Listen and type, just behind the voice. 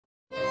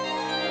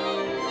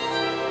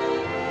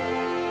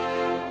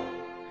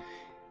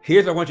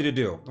Here's what I want you to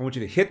do. I want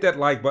you to hit that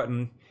like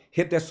button,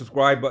 hit that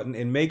subscribe button,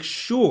 and make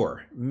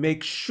sure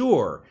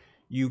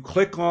you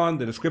click on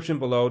the description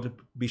below to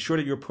be sure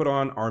that you're put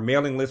on our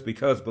mailing list,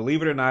 because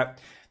believe it or not,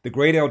 the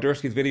Great Al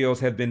Dursky's videos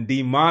have been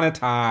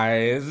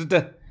demonetized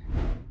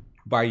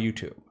by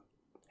YouTube.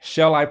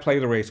 Shall I play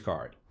the race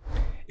card?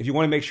 If you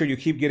want to make sure you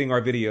keep getting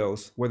our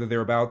videos, whether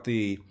they're about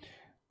the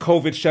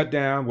COVID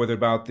shutdown, whether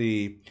about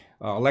the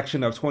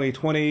election of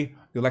 2020,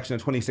 the election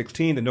of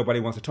 2016 that nobody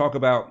wants to talk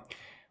about,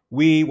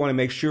 we want to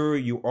make sure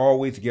you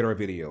always get our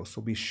videos. So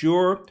be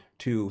sure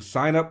to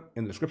sign up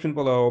in the description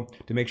below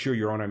to make sure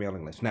you're on our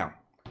mailing list. Now,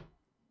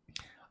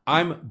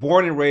 I'm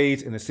born and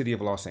raised in the city of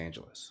Los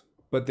Angeles,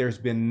 but there's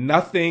been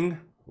nothing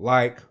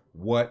like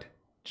what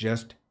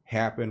just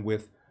happened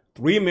with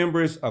 3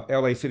 members of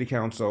LA City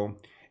Council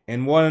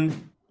and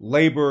 1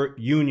 labor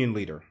union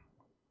leader.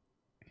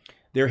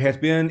 There has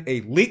been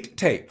a leaked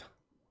tape,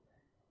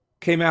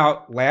 came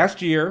out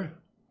last year,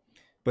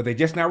 but they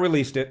just now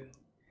released it.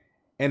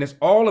 And it's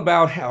all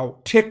about how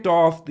ticked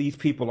off these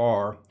people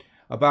are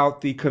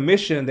about the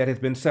commission that has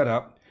been set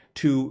up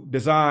to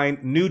design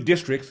new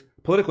districts,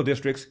 political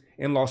districts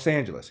in Los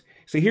Angeles.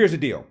 See, here's the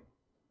deal.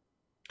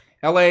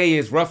 LA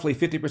is roughly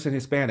 50%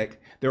 Hispanic.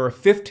 There are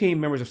 15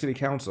 members of city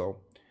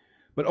council,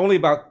 but only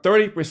about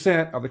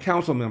 30% of the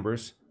council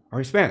members are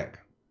Hispanic.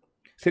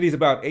 City's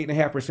about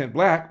 8.5%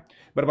 black,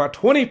 but about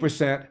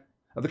 20%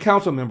 of the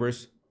council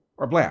members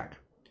are black.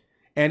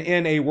 And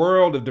in a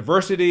world of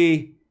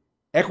diversity,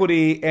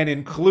 equity, and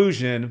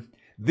inclusion,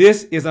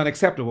 this is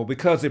unacceptable,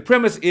 because the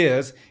premise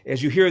is,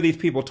 as you hear these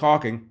people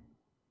talking,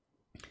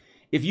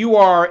 if you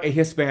are a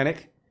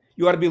Hispanic,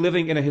 you ought to be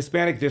living in a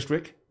Hispanic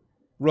district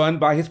run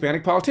by a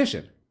Hispanic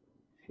politician.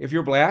 If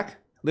you're black,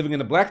 living in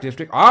a black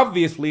district,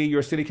 obviously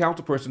your city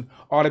council person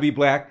ought to be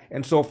black,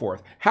 and so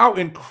forth. How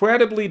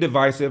incredibly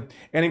divisive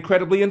and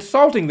incredibly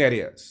insulting that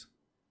is.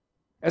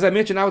 As I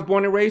mentioned, I was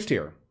born and raised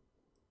here.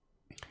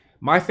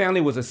 My family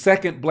was the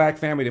second black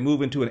family to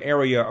move into an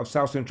area of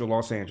South Central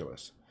Los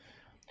Angeles.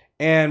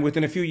 And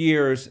within a few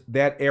years,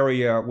 that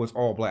area was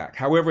all black.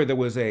 However, there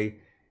was a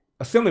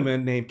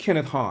assemblyman named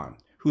Kenneth Hahn,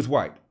 who's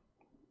white.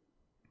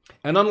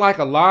 And unlike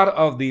a lot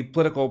of the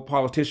political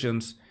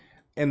politicians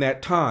in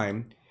that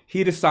time,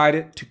 he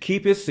decided to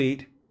keep his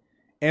seat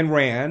and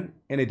ran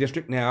in a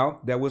district now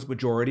that was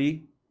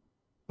majority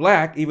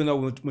black, even though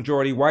it was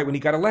majority white when he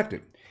got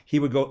elected. He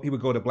would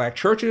go to black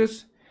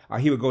churches.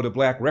 He would go to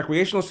black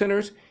recreational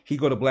centers. He'd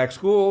go to black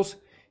schools.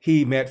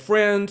 He met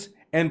friends,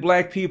 and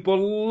black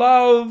people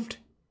loved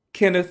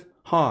Kenneth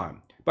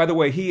Hahn. By the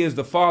way, he is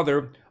the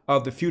father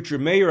of the future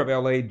mayor of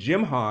LA,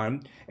 Jim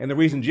Hahn. And the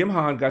reason Jim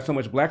Hahn got so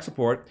much black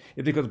support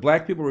is because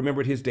black people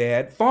remembered his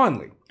dad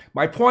fondly.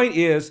 My point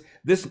is,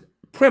 this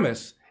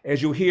premise,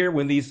 as you'll hear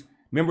when these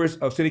members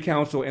of city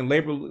council and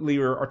labor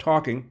leader are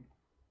talking,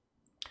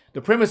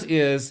 the premise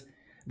is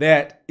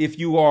that if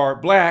you are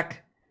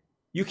black,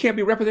 you can't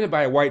be represented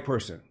by a white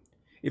person.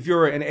 If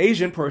you're an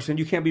Asian person,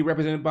 you can't be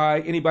represented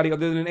by anybody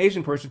other than an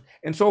Asian person,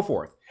 and so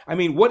forth. I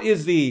mean, what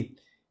is the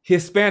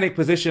Hispanic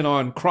position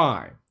on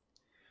crime?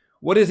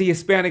 What is the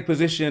Hispanic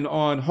position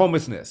on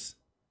homelessness?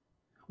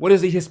 What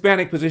is the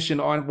Hispanic position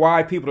on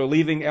why people are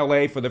leaving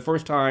LA for the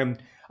first time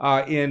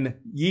in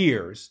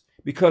years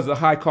because of the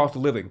high cost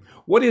of living?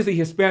 What is the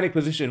Hispanic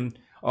position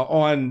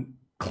on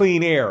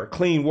clean air,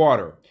 clean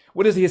water?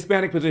 What is the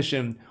Hispanic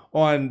position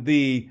on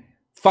the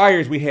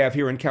fires we have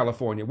here in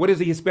California? What is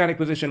the Hispanic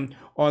position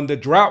on the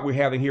drought we're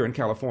having here in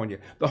California?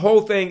 The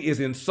whole thing is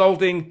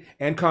insulting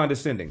and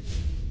condescending.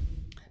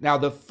 Now,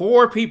 the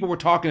 4 people we're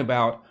talking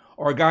about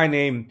are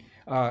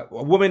a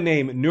woman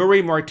named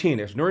Nury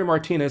Martinez. Nury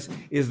Martinez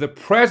is the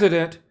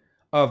president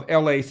of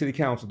LA City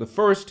Council, the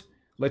first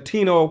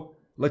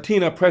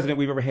Latina president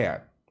we've ever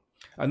had.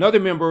 Another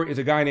member is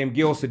a guy named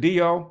Gil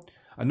Cedillo.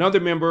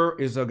 Another member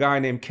is a guy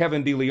named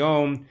Kevin De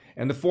León.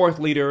 And the 4th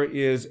leader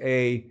is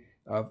a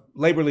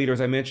labor leader, as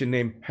I mentioned,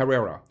 named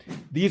Herrera.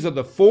 These are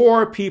the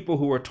 4 people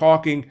who are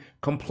talking,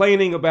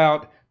 complaining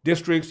about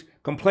districts,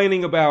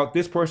 complaining about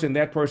this person,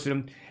 that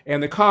person,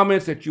 and the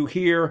comments that you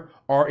hear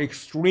are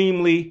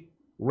extremely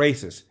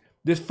racist.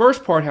 This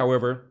first part,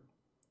 however,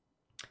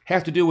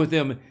 has to do with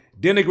them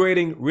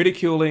denigrating,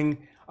 ridiculing,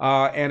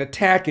 and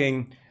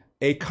attacking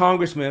a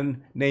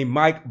congressman named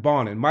Mike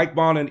Bonin. Mike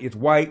Bonin is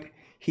white,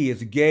 he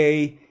is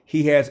gay,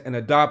 he has an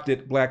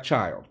adopted black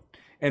child.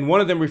 And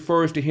one of them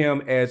refers to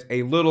him as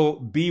a little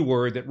B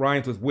word that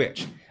rhymes with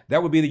witch.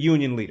 That would be the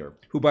union leader,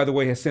 who, by the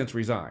way, has since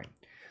resigned.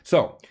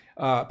 So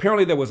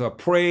apparently there was a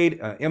parade,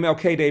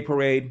 MLK Day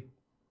parade,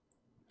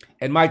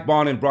 and Mike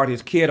Bonin brought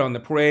his kid on the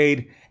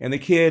parade, and the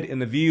kid, in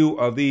the view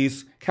of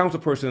these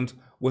councilpersons,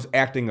 was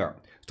acting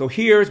up. So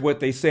here's what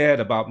they said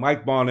about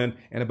Mike Bonin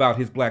and about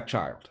his black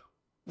child.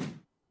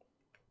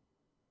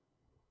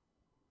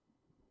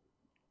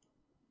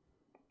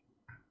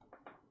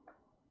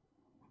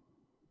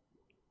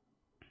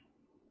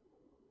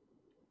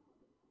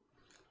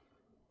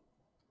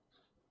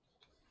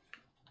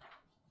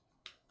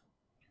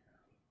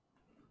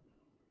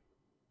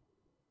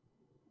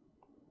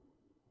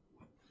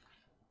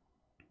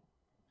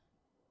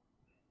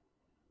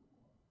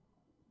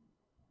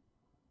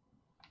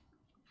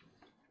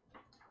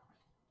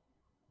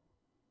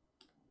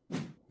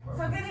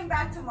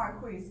 back to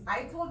Marquise,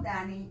 I told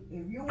Danny,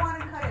 if you want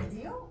to cut a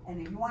deal,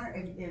 and if you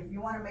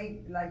want to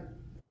make like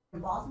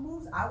boss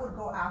moves, I would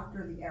go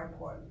after the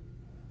airport.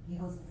 He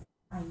goes,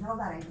 I love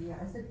that idea.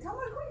 I said, tell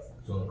Marquise,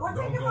 So go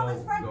take it from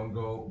his friend. Don't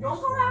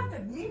go after.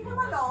 Leave him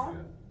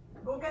alone.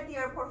 Go get the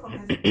airport from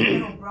his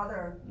little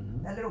brother,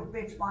 that little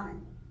bitch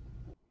Bonin.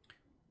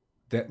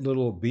 That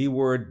little B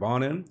word,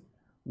 Bonin.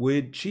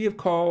 Would she have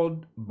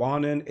called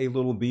Bonin a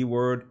little B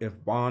word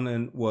if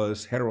Bonin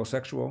was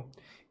heterosexual?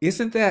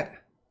 Isn't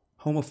that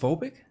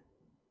homophobic?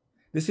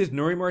 This is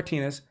Nury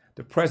Martinez,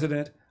 the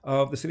president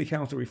of the city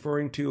council,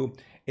 referring to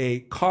a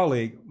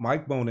colleague,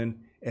 Mike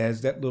Bonin,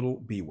 as that little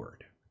B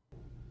word.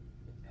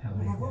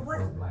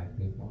 For black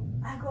people.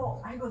 I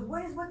go,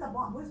 what is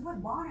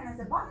with Bonin? I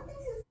said, Bonin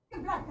thinks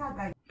he's black, that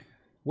guy.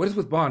 What is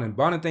with Bonin?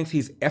 Bonin thinks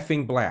he's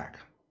effing black.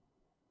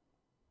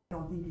 I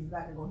don't think he's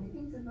black. I go, he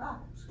thinks he's black.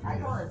 I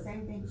go the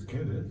same thing. This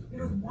kid is. He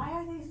goes, why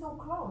are they so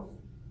close?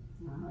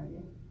 No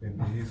idea.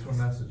 And he's from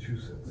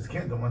Massachusetts. This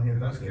kid, the one here,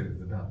 this kid is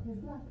the dumb. He's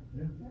black.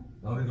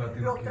 Yeah. All these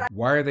Latino kids.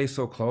 Why are they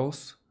so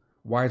close?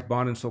 Why is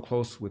Bonin so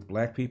close with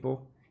black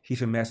people? He's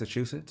from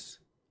Massachusetts.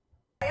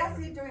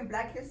 Así during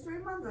Black History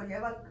Month lo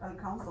lleva al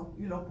council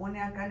y lo pone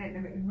acá en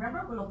el,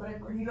 remember,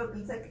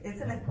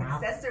 it's an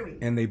accessory.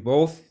 And they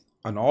both,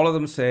 and all of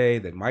them say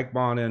that Mike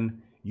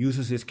Bonin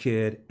uses his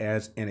kid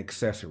as an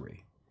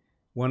accessory.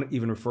 One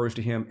even refers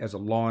to him as a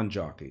lawn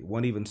jockey.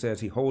 One even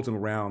says he holds him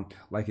around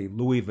like a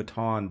Louis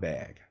Vuitton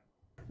bag.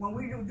 When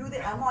we do the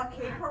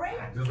MYPILLOW parade,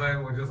 just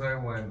like when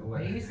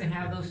they used to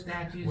have those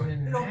statues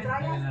in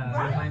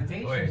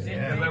plantations.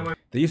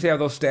 They used to have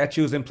those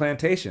statues in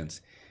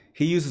plantations.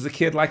 He uses a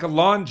kid like a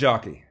lawn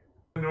jockey.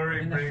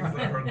 Nury brings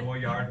her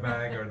Goyard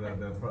bag or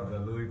the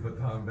Louis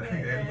Vuitton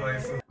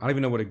bag. I don't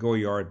even know what a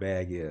Goyard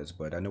bag is,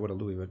 but I know what a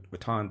Louis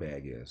Vuitton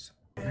bag is.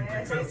 su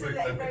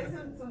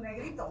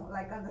negrito,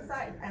 like on the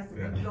side,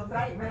 and lo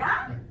trae,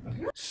 ¿verdad?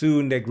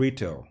 Su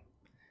negrito,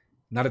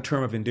 not a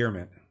term of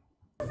endearment.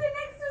 Sit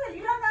next to it.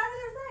 You don't know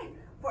the side.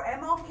 For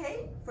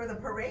MLK, for the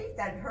parade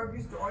that Herb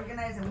used to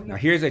organize. And now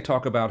here's they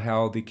talk about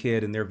how the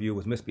kid, in their view,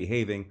 was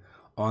misbehaving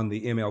on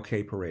the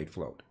MLK parade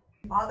float.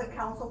 All the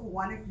council who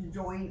wanted to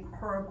join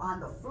Herb on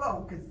the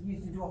float, because he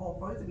used to do a whole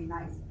float to be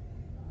nice.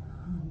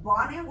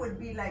 Bonnie would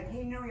be like,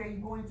 hey, Nury, are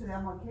you going to the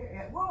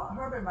MLK? Well,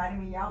 Herb invited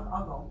me, yeah,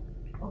 I'll go.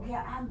 Okay,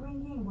 I'm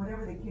bringing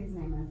whatever the kid's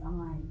name is. I'm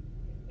like,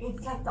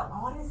 it's like the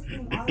oddest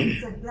thing.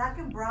 It's like black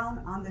and brown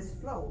on this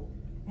float.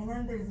 And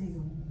then there's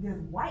this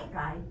white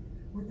guy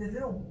with this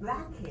little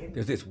black kid.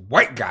 There's this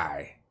white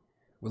guy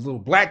with a little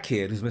black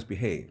kid who's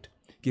misbehaved.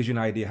 Gives you an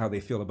idea how they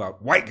feel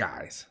about white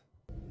guys.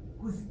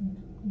 Who's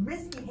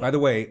misbehaved. By the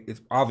way, it's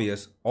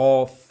obvious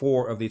all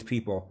four of these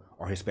people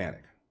are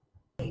Hispanic.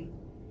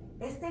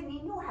 Este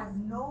niño has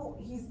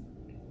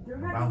they're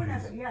not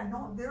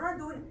doing they're not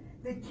doing,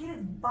 the kid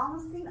is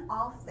bouncing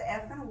off the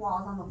effing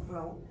walls on the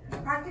float,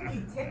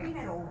 practically tipping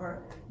it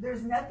over.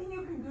 There's nothing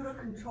you can do to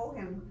control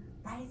him.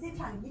 Parece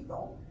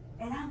changuito.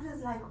 And I'm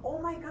just like, oh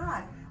my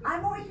God.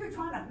 I'm over here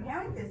trying to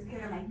parent this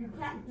kid. I'm like, you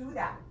can't do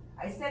that.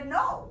 I said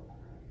no.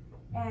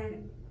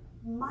 And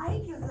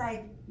Mike is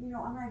like,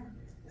 I'm like,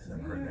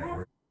 you're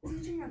not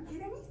teaching your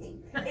kid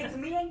anything. It's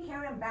me and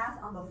Karen Bass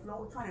on the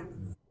float trying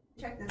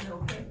to check this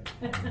little kid.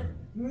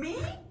 Me?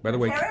 By the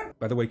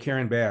way,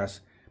 Karen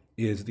Bass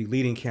is the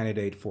leading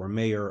candidate for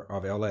mayor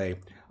of LA.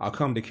 I'll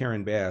come to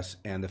Karen Bass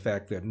and the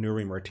fact that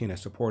Nury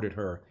Martinez supported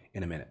her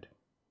in a minute.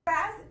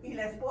 Bass y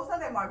la esposa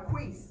de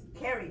Marquise,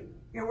 Carrie.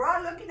 And we're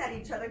all looking at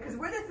each other because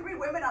we're the three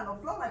women on the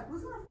floor. Like,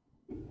 who's gonna?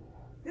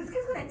 This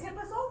kid's gonna tip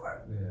us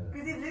over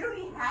because he's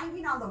literally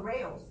hanging on the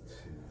rails.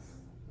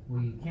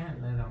 Well, you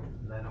can't let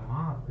him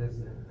off because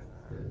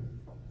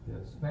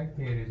the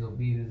spectators will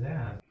beat his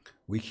ass.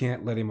 We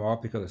can't let him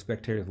off because the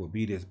spectators will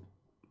beat his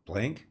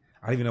blank.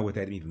 I don't even know what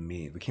that even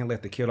means. We can't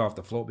let the kid off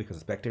the float because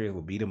the spectators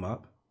will beat him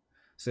up,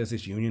 says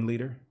this union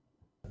leader.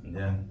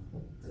 Yeah.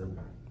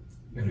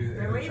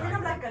 They're raising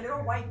him like a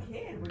little white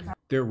kid.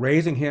 They're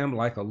raising him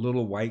like a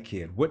little white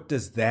kid. What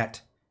does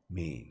that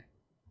mean?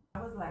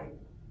 I was like,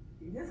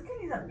 this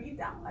kid needs a beat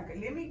down. Like,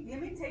 let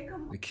me take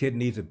him. The kid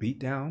needs a beat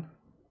down?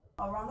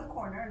 Around the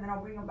corner and then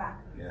I'll bring him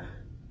back. Yeah.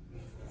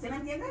 ¿Sí me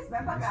entiendes?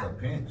 Ven para acá.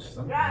 It's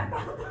a pinch. Yeah.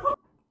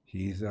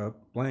 He's a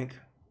blank.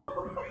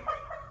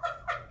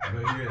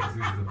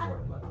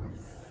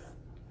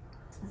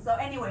 So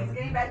anyways,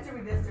 getting back to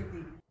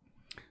redistricting.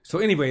 So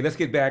anyway, let's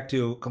get back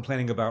to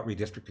complaining about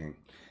redistricting.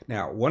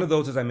 Now, one of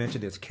those, as I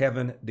mentioned, is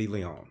Kevin de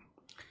León.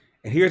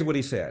 And here's what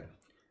he said,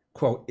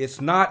 quote, "It's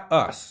not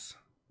us,"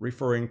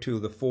 referring to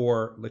the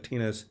four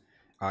Latinas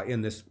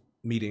in this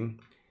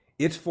meeting.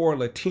 "It's for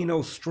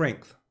Latino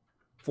strength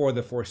for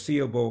the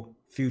foreseeable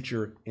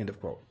future," end of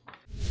quote.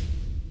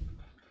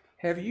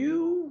 Have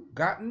you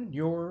gotten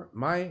your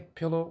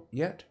MyPillow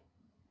yet?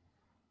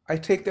 I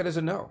take that as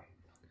a no.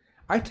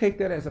 I take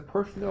that as a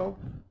personal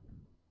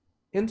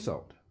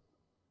insult.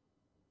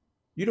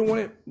 You don't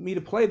want me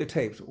to play the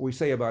tapes we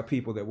say about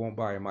people that won't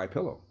buy a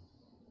MyPillow.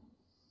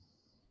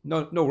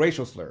 No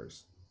racial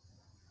slurs,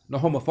 no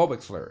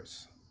homophobic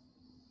slurs,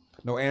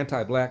 no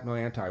anti-black, no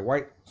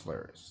anti-white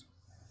slurs.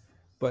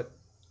 But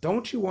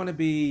Don't you want to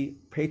be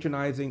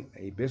patronizing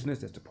a business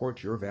that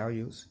supports your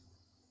values,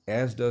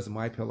 as does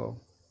MyPillow?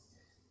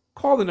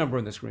 Call the number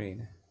on the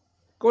screen.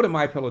 Go to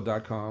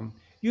MyPillow.com.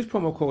 Use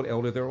promo code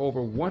ELDER. There are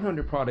over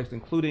 100 products,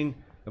 including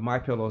the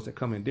MyPillows, that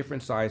come in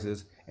different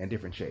sizes and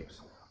different shapes.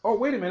 Oh,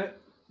 wait a minute.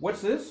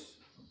 What's this?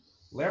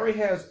 Larry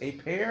has a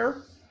pair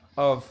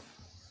of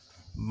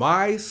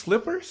My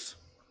Slippers.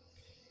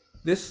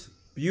 This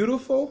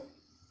beautiful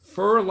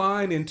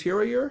fur-lined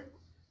interior.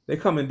 They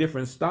come in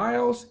different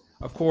styles,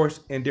 of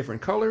course, in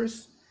different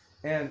colors.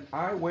 And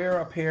I wear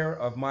a pair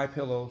of My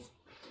Pillows,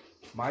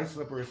 My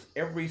Slippers,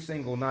 every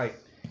single night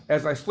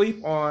as I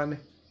sleep on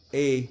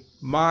a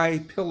My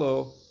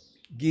Pillow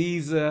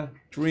Giza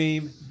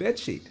Dream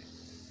bedsheet.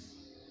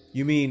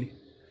 You mean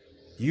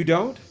you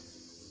don't?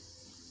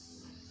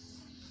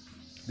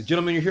 The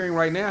gentleman you're hearing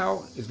right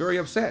now is very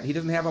upset. He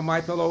doesn't have a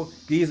My Pillow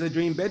Giza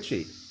Dream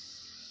bedsheet.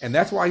 And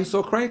that's why he's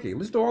so cranky.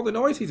 Listen to all the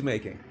noise he's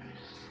making.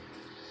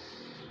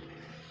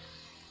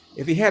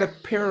 If he had a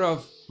pair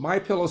of My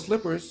Pillow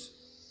slippers,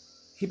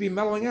 he'd be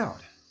mellowing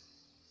out.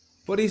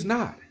 But he's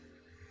not.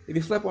 If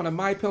he slept on a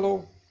My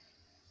Pillow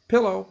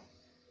pillow,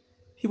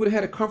 he would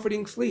have had a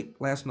comforting sleep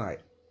last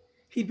night.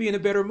 He'd be in a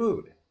better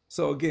mood.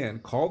 So again,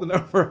 call the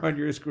number on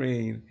your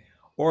screen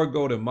or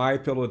go to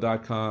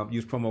mypillow.com.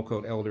 Use promo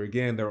code ELDER.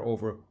 Again, there are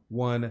over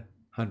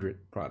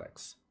 100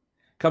 products.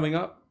 Coming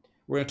up,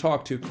 we're going to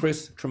talk to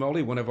Chris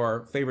Tremoli, one of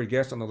our favorite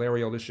guests on the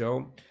Larry Elder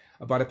Show,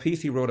 about a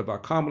piece he wrote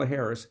about Kamala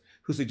Harris,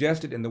 who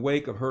suggested in the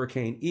wake of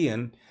Hurricane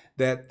Ian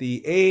that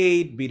the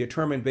aid be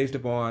determined based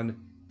upon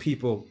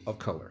people of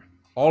color.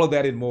 All of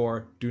that and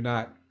more. Do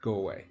not go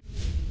away.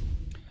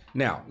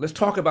 Now, let's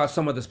talk about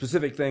some of the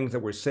specific things that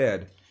were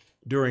said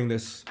during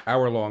this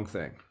hour-long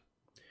thing.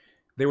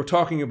 They were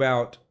talking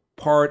about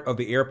part of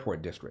the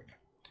airport district.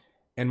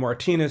 And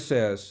Martinez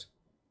says,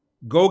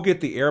 go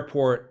get the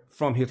airport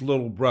from his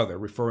little brother,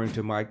 referring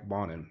to Mike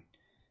Bonin.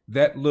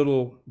 That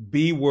little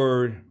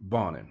B-word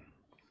Bonin.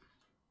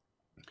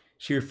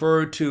 She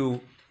referred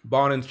to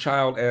Bonin's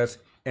child as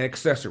an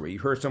accessory. You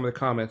heard some of the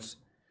comments.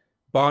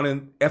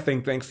 Bonin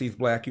effing thinks he's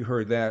black. You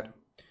heard that.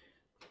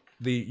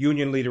 The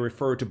union leader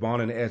referred to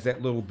Bonin as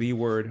that little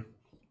B-word.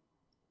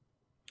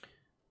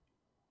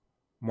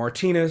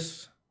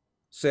 Martinez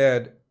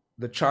said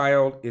the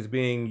child is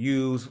being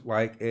used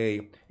like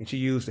and she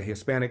used a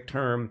Hispanic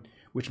term,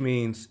 which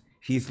means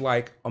he's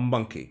like a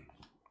monkey.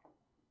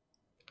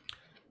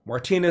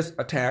 Martinez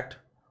attacked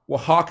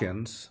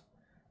Oaxacans.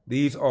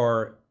 These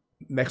are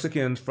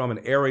Mexicans from an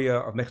area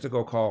of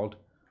Mexico called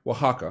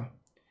Oaxaca.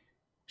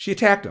 She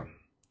attacked them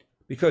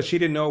because she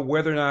didn't know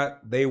whether or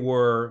not they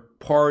were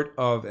part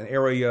of an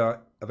area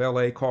of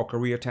LA called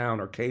Koreatown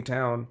or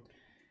K-Town,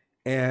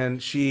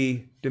 and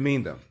she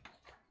demeaned them.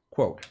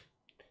 Quote,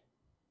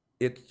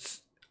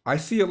 I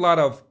see a lot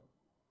of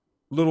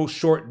little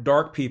short,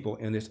 dark people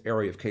in this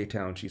area of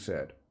K-Town, she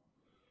said.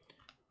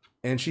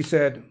 And she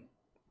said,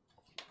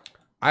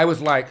 I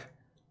was like,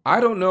 I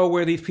don't know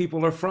where these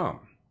people are from.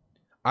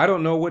 I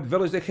don't know what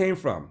village they came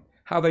from,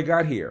 how they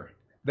got here.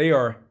 They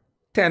are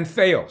tan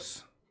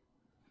feos,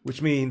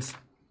 which means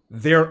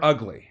they're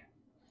ugly.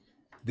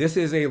 This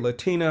is a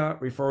Latina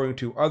referring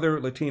to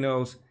other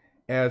Latinos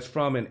as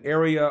from an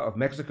area of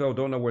Mexico,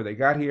 don't know where they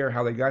got here,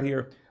 how they got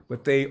here,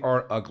 but they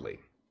are ugly.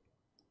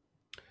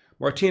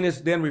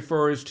 Martinez then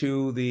refers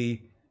to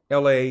the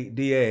LA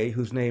DA,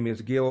 whose name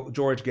is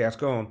George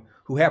Gascon,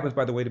 who happens,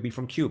 by the way, to be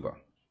from Cuba.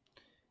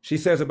 She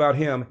says about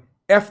him,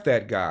 F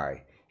that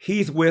guy.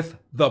 He's with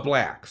the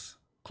blacks.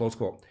 Close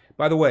quote.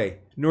 By the way,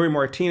 Nury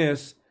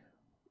Martinez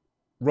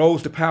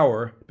rose to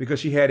power because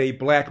she had a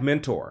black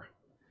mentor.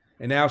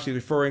 And now she's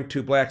referring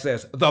to blacks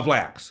as the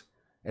blacks,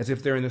 as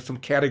if they're in some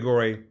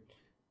category.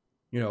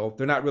 You know,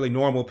 they're not really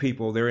normal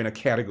people. They're in a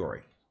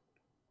category.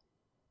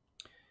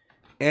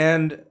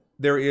 And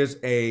there is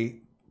a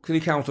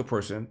city council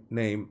person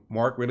named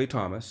Mark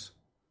Ridley-Thomas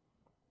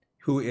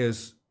who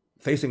is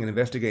facing an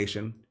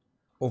investigation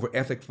over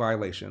ethics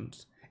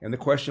violations. And the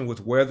question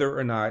was whether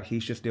or not he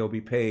should still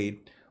be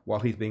paid while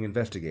he's being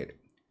investigated.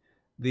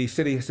 The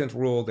city has since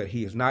ruled that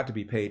he is not to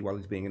be paid while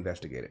he's being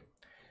investigated.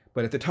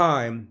 But at the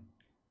time,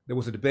 there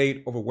was a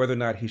debate over whether or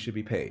not he should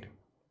be paid.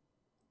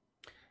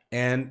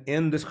 And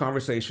in this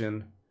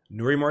conversation,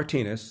 Nury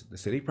Martinez, the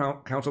city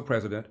council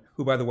president,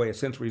 who, by the way, has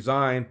since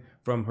resigned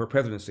from her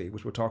presidency,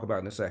 which we'll talk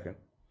about in a second,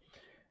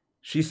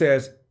 she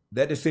says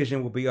that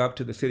decision will be up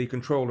to the city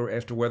controller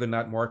as to whether or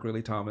not Mark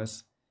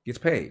Ridley-Thomas gets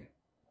paid.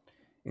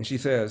 And she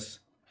says,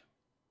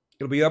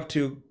 it'll be up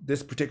to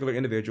this particular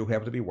individual who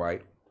happens to be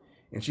white.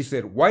 And she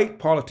said, white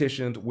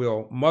politicians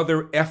will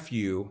mother F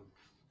you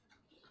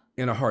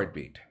in a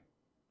heartbeat.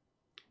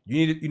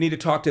 You need to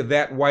talk to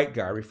that white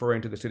guy,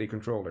 referring to the city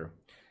controller.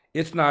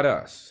 It's not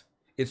us.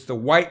 It's the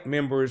white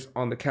members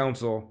on the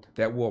council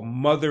that will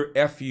mother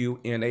F you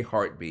in a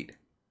heartbeat.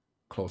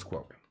 Close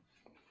quote.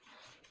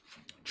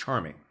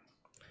 Charming.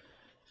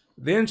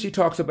 Then she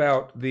talks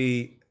about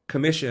the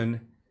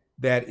commission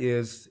that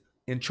is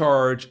in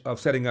charge of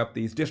setting up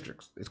these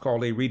districts. It's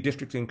called a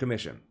redistricting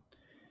commission.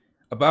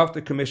 About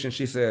the commission,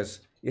 she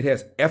says, it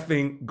has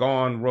effing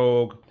gone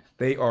rogue.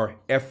 They are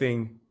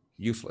effing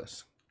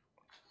useless.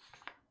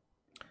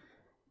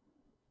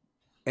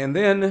 And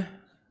then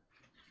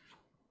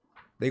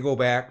they go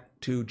back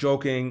to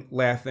joking,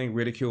 laughing,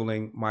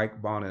 ridiculing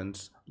Mike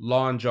Bonin's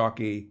lawn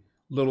jockey,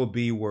 little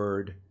B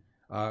word,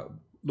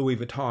 Louis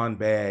Vuitton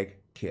bag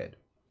kid.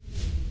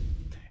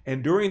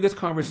 And during this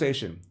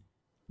conversation,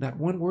 not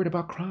one word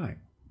about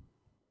crime.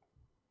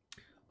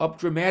 Up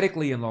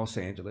dramatically in Los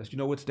Angeles. You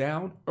know what's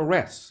down?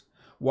 Arrests.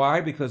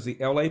 Why? Because the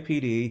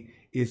LAPD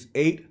is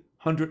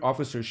 800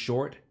 officers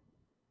short.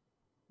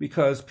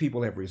 Because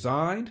people have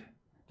resigned,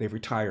 they've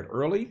retired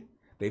early,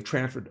 they've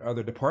transferred to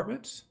other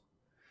departments.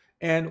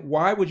 And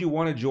why would you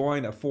want to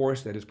join a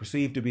force that is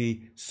perceived to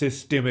be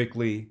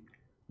systemically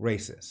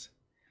racist?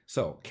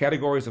 So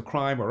categories of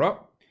crime are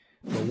up,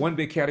 but one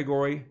big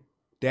category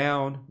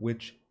down,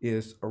 which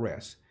is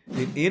arrests.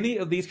 Did any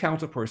of these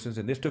council persons,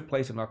 and this took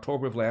place in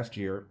October of last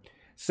year,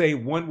 say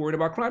one word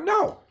about crime?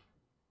 No.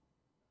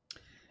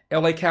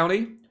 LA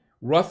County,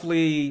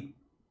 roughly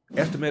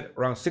estimate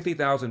around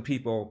 60,000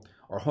 people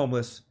are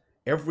homeless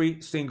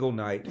every single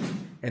night,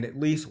 and at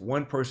least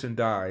one person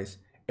dies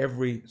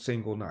every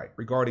single night.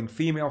 Regarding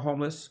female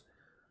homeless,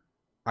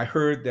 I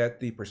heard that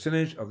the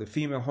percentage of the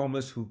female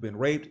homeless who've been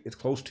raped is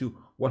close to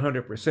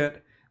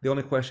 100%. The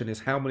only question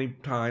is how many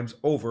times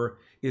over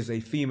is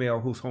a female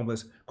who's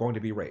homeless going to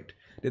be raped?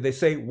 Did they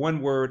say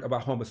one word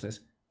about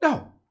homelessness?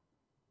 No.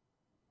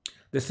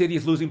 The city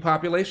is losing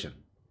population.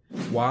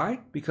 Why?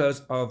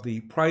 Because of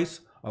the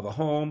price of a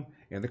home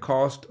and the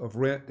cost of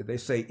rent. Did they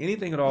say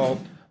anything at all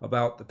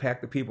about the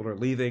fact that people are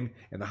leaving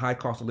and the high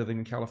cost of living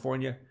in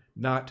California?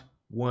 Not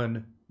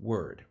one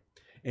word.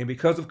 And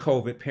because of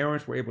COVID,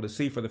 parents were able to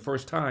see for the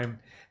first time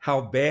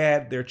how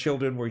bad their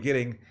children were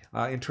getting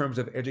in terms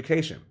of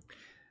education.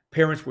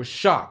 Parents were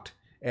shocked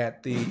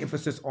at the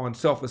emphasis on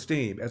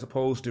self-esteem as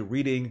opposed to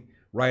reading,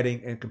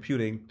 writing, and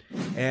computing.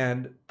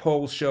 And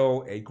polls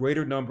show a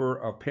greater number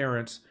of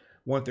parents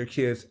want their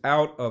kids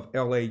out of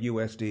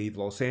LAUSD, the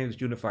Los Angeles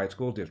Unified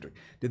School District.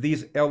 Did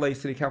these LA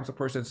City Council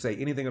persons say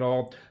anything at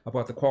all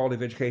about the quality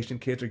of education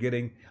kids are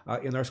getting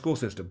in our school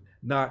system?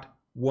 Not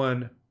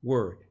one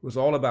word. It was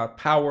all about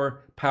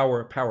power,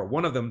 power, power.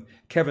 One of them,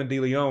 Kevin De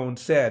León,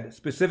 said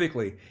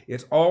specifically,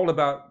 it's all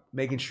about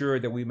making sure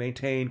that we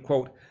maintain,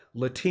 quote,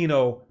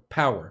 Latino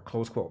power,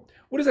 close quote.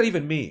 What does that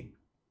even mean?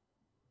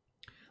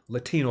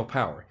 Latino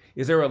power.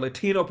 Is there a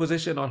Latino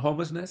position on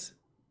homelessness?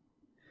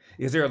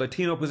 Is there a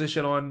Latino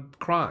position on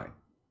crime?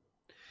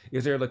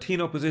 Is there a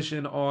Latino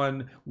position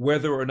on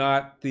whether or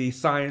not the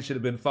science should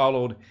have been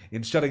followed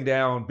in shutting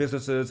down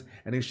businesses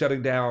and in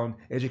shutting down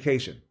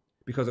education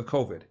because of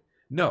COVID?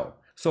 No.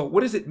 So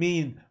what does it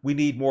mean we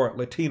need more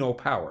Latino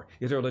power?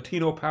 Is there a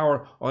Latino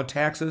power on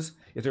taxes?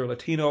 Is there a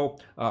Latino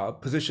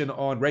position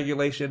on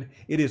regulation?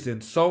 It is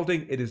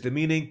insulting, it is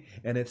demeaning,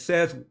 and it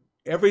says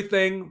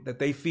everything that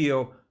they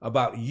feel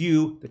about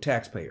you, the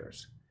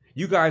taxpayers.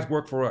 You guys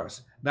work for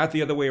us, not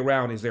the other way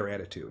around is their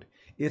attitude.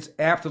 It's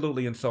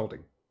absolutely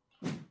insulting.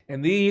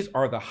 And these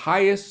are the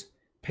highest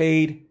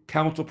paid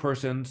council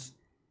persons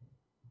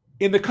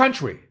in the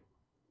country.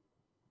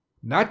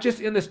 Not just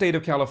in the state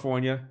of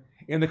California,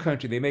 in the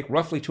country. They make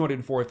roughly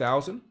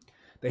 $204,000.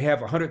 They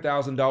have a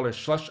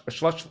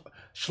 $100,000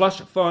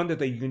 slush fund that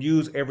they can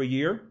use every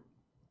year.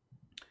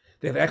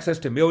 They have access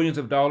to millions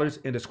of dollars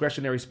in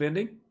discretionary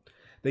spending.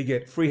 They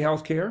get free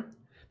health care.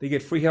 They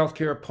get free health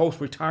care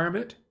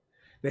post-retirement.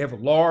 They have a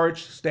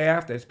large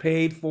staff that's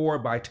paid for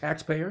by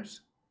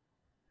taxpayers.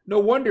 No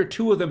wonder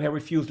two of them have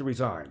refused to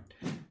resign.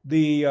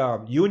 The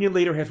union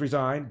leader has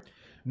resigned.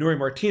 Nury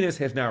Martinez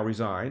has now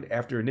resigned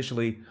after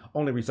initially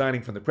only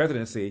resigning from the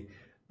presidency.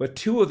 But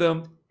two of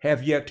them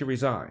have yet to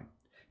resign,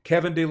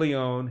 Kevin De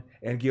León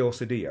and Gil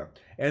Cedillo.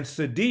 And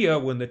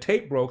Cedillo, when the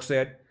tape broke,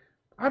 said,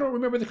 I don't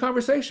remember the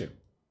conversation,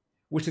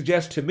 which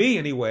suggests to me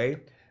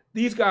anyway,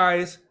 these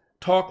guys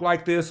talk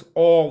like this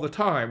all the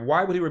time.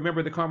 Why would he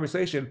remember the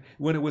conversation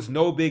when it was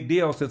no big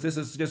deal, since this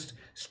is just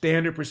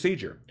standard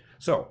procedure?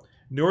 So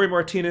Nury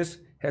Martinez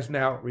has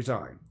now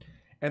resigned.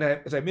 And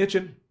as I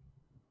mentioned,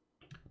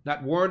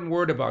 not one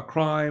word about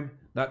crime,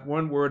 not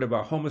one word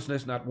about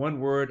homelessness, not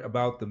one word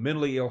about the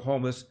mentally ill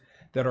homeless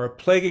that are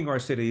plaguing our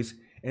cities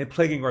and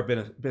plaguing our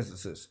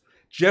businesses.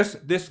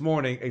 Just this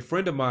morning, a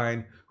friend of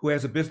mine who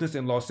has a business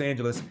in Los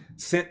Angeles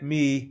sent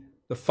me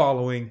the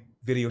following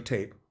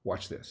videotape.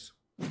 Watch this.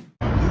 You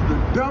the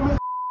dumbest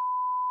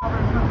I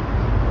ever know.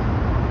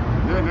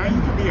 Yeah, now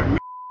you can be a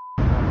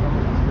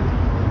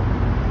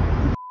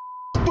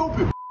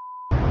stupid.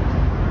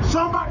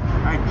 Somebody,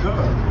 hey,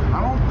 cuz, I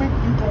don't think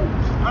you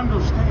gonna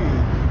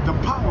understand the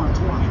power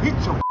until I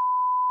hit your.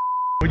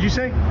 What'd you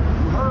say? You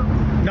heard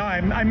me? No,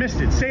 I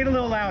missed it. Say it a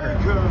little louder.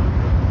 Hey, cuz,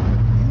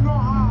 you know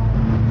how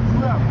you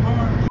have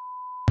fun?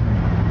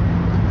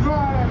 You know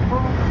how that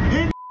fun?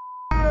 His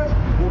ass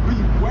will be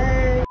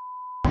way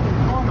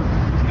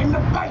in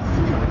the face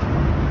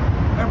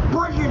and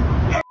breaking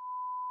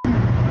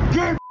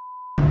game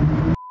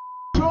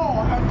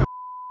jaw at the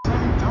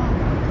same time.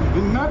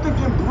 And nothing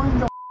can bring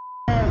your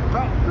ass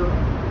back, girl.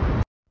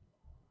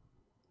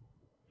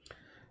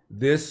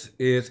 This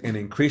is an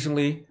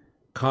increasingly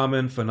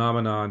common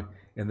phenomenon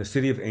in the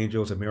City of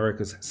Angels,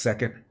 America's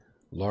second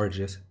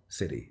largest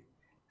city.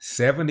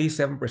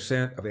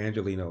 77% of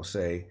Angelenos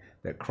say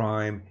that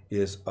crime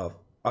is of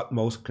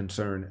utmost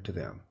concern to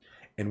them.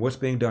 And what's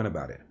being done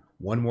about it?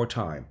 One more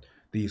time.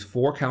 These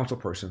 4 council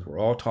persons were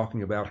all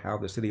talking about how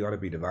the city ought to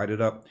be divided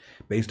up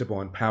based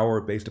upon power,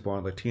 based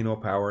upon Latino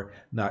power.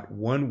 Not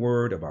one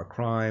word about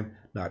crime,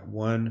 not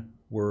one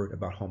word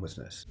about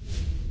homelessness.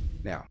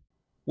 Now,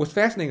 what's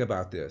fascinating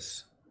about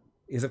this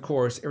is, of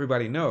course,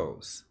 everybody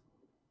knows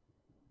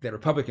that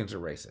Republicans are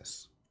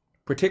racist,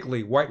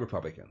 particularly white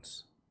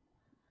Republicans.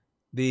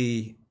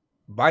 The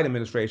Biden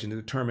administration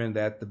determined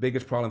that the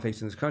biggest problem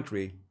facing this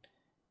country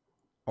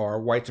are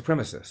white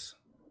supremacists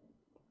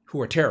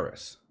who are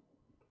terrorists.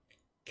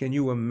 Can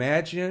you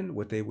imagine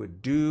what they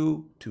would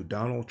do to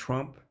Donald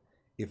Trump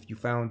if you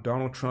found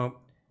Donald Trump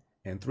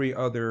and 3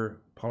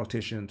 other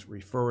politicians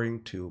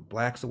referring to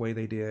blacks the way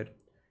they did,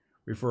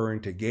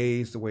 referring to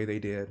gays the way they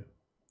did,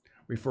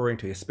 referring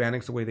to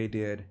Hispanics the way they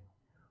did,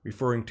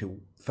 referring to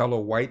fellow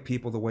white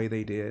people the way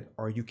they did?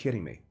 Are you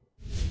kidding me?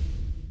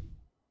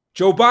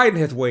 Joe Biden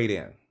has weighed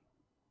in.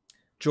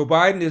 Joe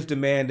Biden is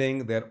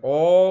demanding that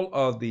all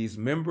of these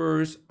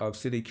members of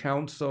city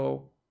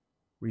council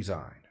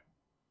resign.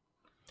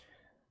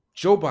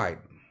 Joe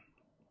Biden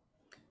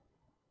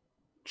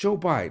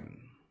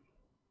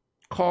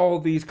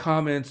called these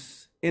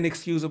comments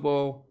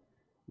inexcusable,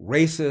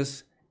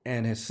 racist,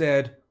 and has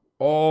said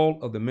all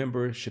of the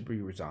members should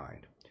be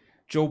resigned.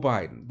 Joe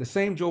Biden, the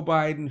same Joe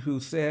Biden who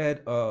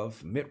said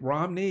of Mitt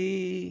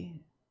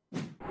Romney,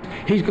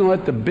 he's going to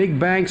let the big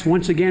banks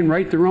once again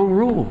write their own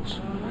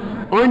rules.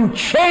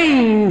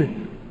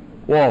 Unchain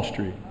Wall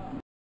Street.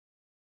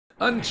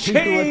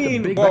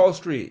 Unchain Wall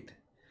Street.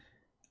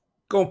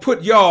 Gonna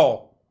put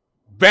y'all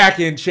back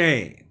in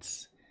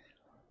chains.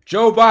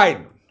 Joe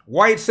Biden,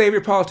 white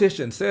savior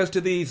politician, says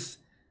to these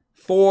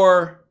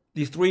 3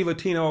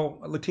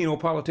 Latino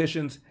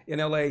politicians in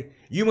LA,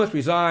 you must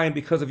resign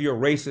because of your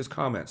racist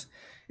comments.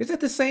 Is that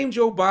the same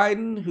Joe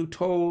Biden who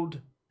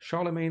told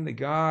Charlemagne the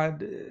God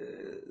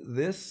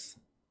this?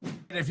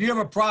 If you have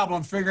a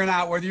problem figuring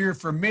out whether you're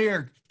for me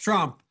or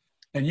Trump,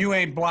 then you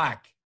ain't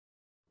black.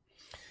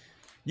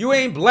 You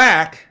ain't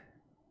black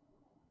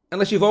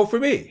unless you vote for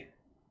me.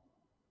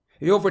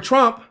 If you vote for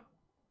Trump,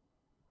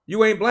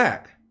 you ain't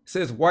black,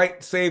 says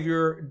white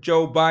savior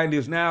Joe Biden,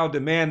 who's now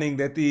demanding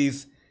that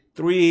these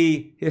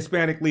 3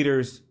 Hispanic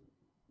leaders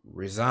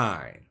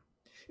resign.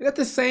 Is that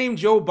the same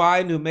Joe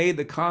Biden who made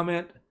the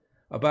comment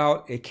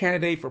about a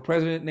candidate for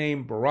president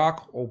named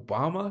Barack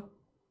Obama?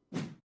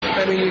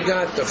 I mean, you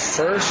got the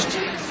first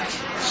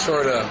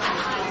sort of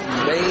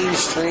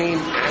mainstream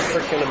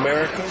African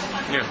American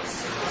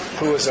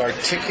who is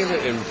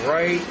articulate and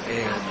bright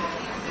and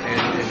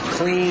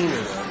clean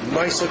and a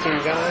nice looking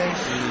guy.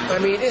 I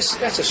mean,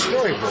 that's a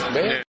storybook,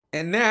 man.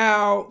 And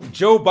now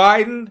Joe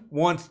Biden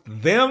wants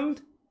them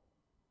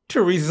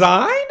to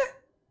resign?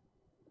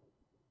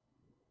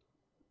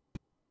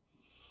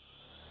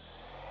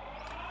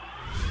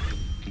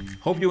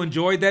 Hope you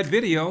enjoyed that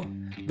video.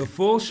 The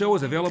full show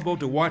is available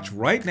to watch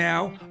right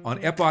now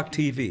on Epoch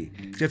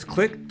TV. Just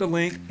click the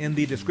link in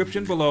the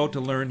description below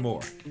to learn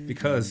more,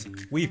 because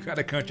we've got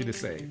a country to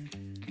save.